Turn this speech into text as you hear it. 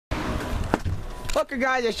Welcome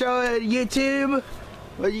guys, I show YouTube.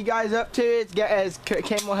 What you guys up to? It's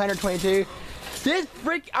Cam 122. This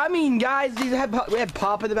freak, I mean guys, we had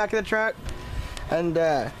pop in the back of the truck. And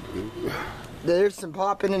there's some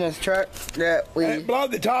popping in this truck that we... And blow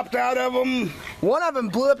the tops out of them. One of them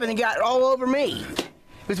blew up and it got all over me.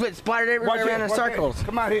 It was what splattered everywhere around in circles.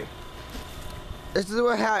 Come out here. This is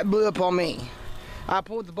how it blew up on me. I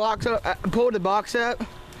pulled the box up,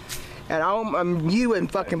 and you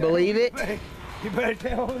wouldn't fucking believe it. You better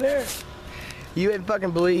stay over there. You wouldn't fucking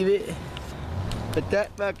believe it. But that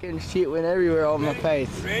fucking shit went everywhere on my face.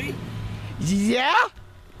 Ready? Yeah?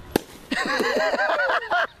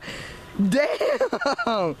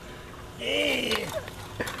 Damn! Yeah.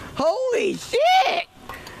 Holy shit!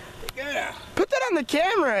 Yeah. Put that on the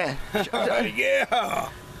camera. Yeah.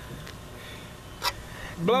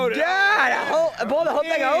 Blow it God, out. I blew the whole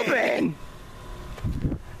thing open.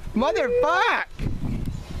 Motherfuck.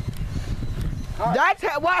 That's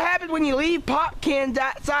what happens when you leave pop cans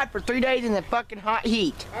outside for 3 days in the fucking hot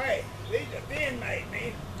heat. Hey, these are Ben made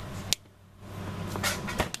me.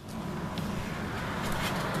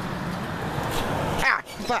 Ah,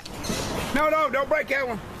 fuck. No, don't break that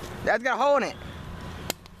one. That's got a hole in it.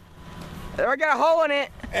 There got a hole in it.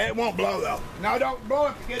 It won't blow though. No, don't blow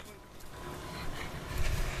it to get one.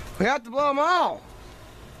 We have to blow them all.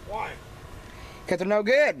 Why? Because they're no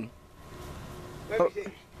good. Let me see.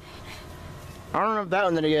 I don't know if that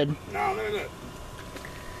one's any good. No, look.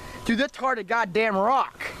 Dude, that's hard to goddamn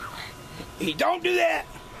rock. He don't do that.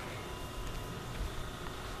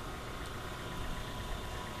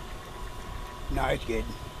 No, it's good.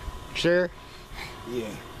 Sure. Yeah.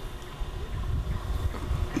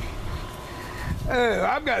 Oh,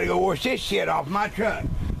 I've got to go wash this shit off my truck.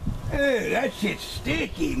 Oh, that shit's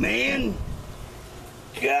sticky, man.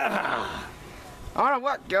 God. I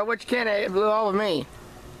don't know which can it blew all of me.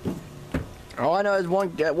 All I know is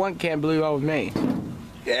one can blew all of me.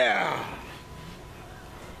 Yeah.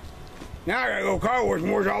 Now I gotta go car wash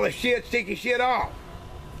and wash all this shit, sticky shit off.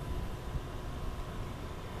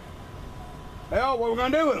 Hell, what are we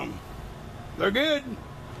gonna do with them? They're good.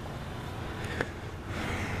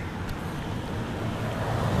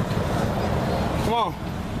 Come on.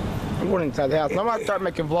 I'm going inside the house. I'm about to start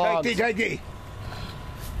making vlogs. Take these.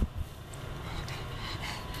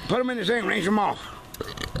 Put them in the sink, rinse them off.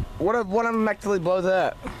 What if one of them actually blows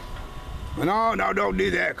up? No, don't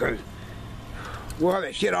do that, cause we'll have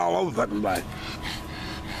that shit all over the fucking place.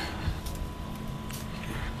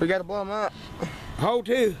 We gotta blow them up. Hold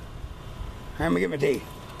two. Let me get my tea.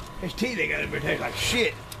 This tea they got up here tastes like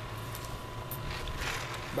shit.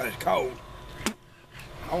 But it's cold.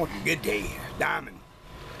 I want some good tea. Diamond.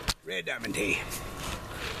 Red diamond tea.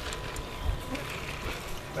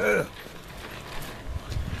 Ugh.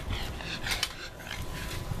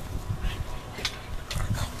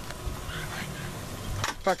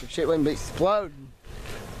 Fucking shit wouldn't be exploding.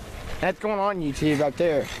 That's going on YouTube right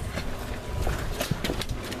there.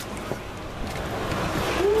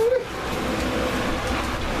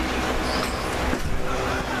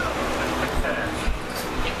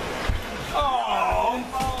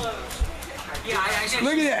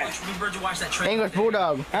 Look at that. English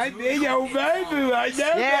Bulldog. I think your baby right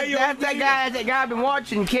there. Yeah, that's that guy I've been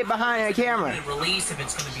watching, kid behind the camera. Release if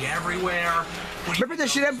it's going to be everywhere. Remember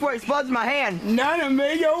this shit up before it explodes in my hand. None of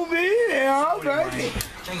me your baby, huh, baby?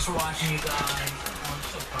 Thanks for watching, you guys. I'm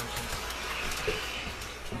so punchy.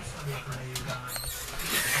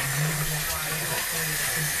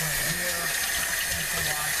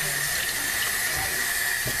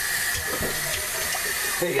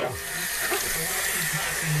 There you go.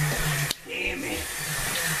 Damn it.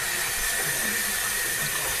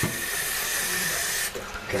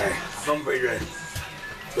 Okay, I'm be ready.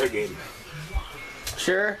 Good game.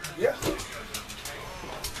 Sure? Yeah.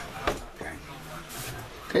 Okay.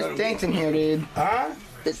 It stinks in here, dude. Huh?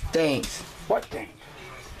 It stinks. What thing?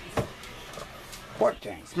 What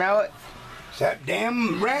thing? Smell it? It's that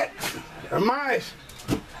damn rat or mice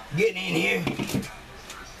getting in here,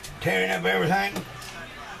 tearing up everything.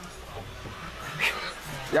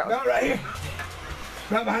 Yeah. No, right here.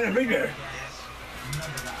 Right behind the refrigerator.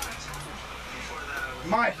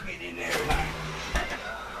 Mice getting in there.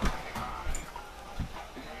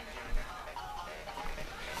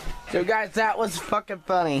 So guys, that was fucking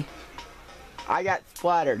funny. I got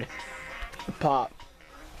splattered. Pop.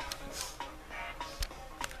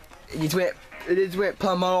 It just went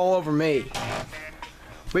plumb all over me.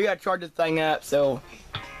 We gotta charge this thing up, so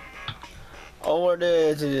all it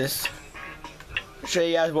is just show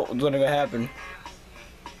you guys what's gonna happen.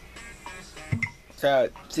 So,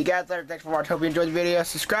 see you guys later. Thanks for watching. Hope you enjoyed the video.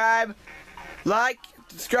 Subscribe, like,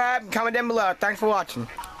 subscribe, and comment down below. Thanks for watching.